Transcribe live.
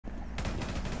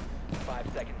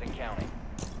5 seconds and counting.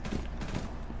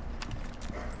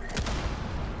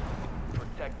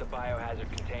 Protect the biohazard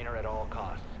container at all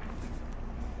costs.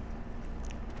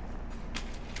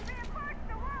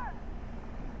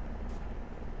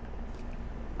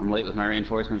 I'm late with my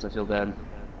reinforcements, I feel bad.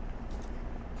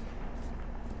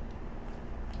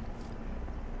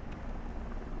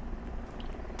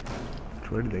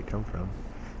 Where did they come from?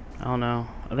 I don't know.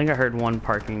 I think I heard one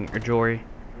parking, or Jory.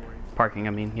 Parking, I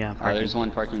mean, yeah, parking. There's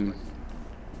one parking.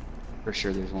 For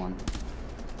sure there's one.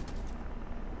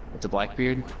 It's a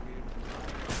Blackbeard.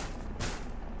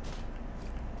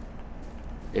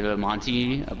 They have a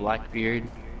Monty, a Blackbeard.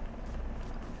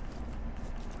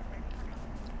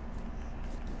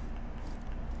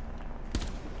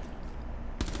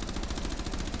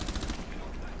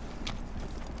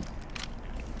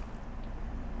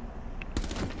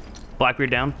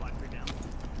 Blackbeard down.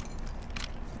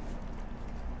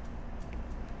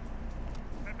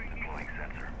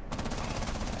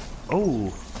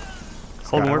 Oh!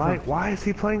 Hold north. Skylight? Why is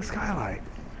he playing Skylight?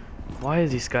 Why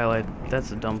is he Skylight?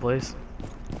 That's a dumb place.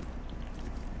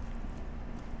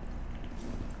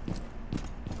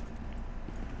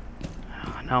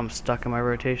 Now I'm stuck in my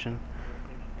rotation.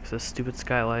 It's a stupid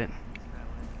Skylight.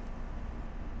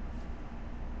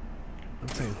 I'm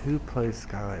saying, who plays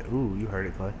Skylight? Ooh, you heard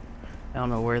it, Clay. I don't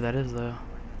know where that is though.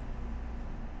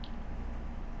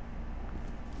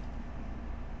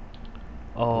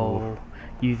 Oh,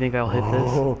 you think I'll hit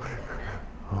this?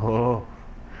 Oh.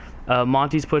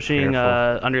 Monty's pushing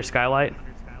Careful. under Skylight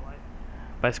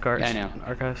by Scars. Yeah, I know.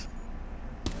 Archives.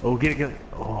 Oh, get it.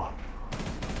 Oh.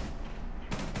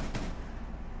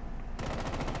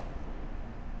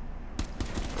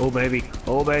 Oh, baby.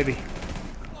 Oh, baby.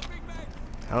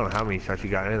 I don't know how many shots you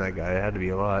got in that guy. It had to be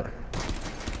a lot.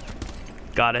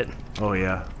 Got it. Oh,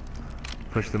 yeah.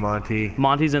 Push the Monty.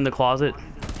 Monty's in the closet.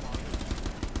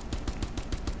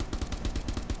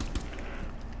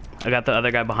 I got the other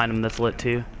guy behind him that's lit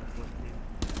too.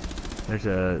 There's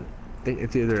a... I think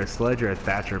it's either a Sledge or a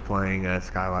Thatcher playing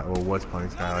Skylight. Well, was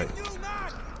playing Skylight.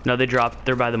 No, they dropped.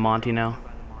 They're by the Monty now.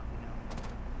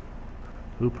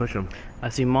 Who push him? I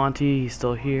see Monty. He's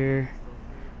still here.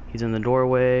 He's in the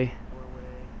doorway.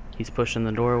 He's pushing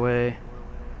the doorway.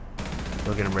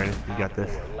 Look at him, Brandon. You got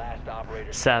this. Last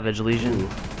operator. Savage Legion. Ooh.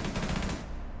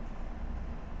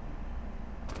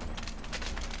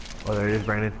 Oh, there it is,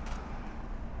 Brandon.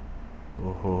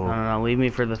 Oh. No, leave me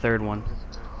for the third one.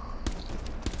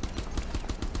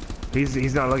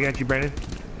 He's not looking at you, Brandon.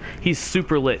 He's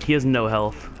super lit. He has no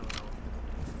health.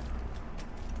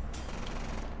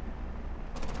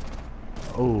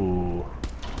 Oh.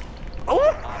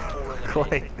 Oh!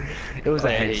 Clay. It was a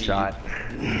headshot.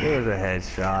 It was a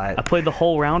headshot. I played the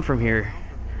whole round from here.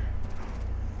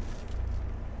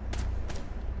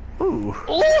 Ooh.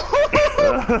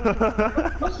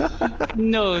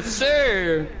 No,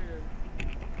 sir!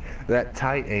 That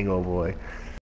tight angle, boy.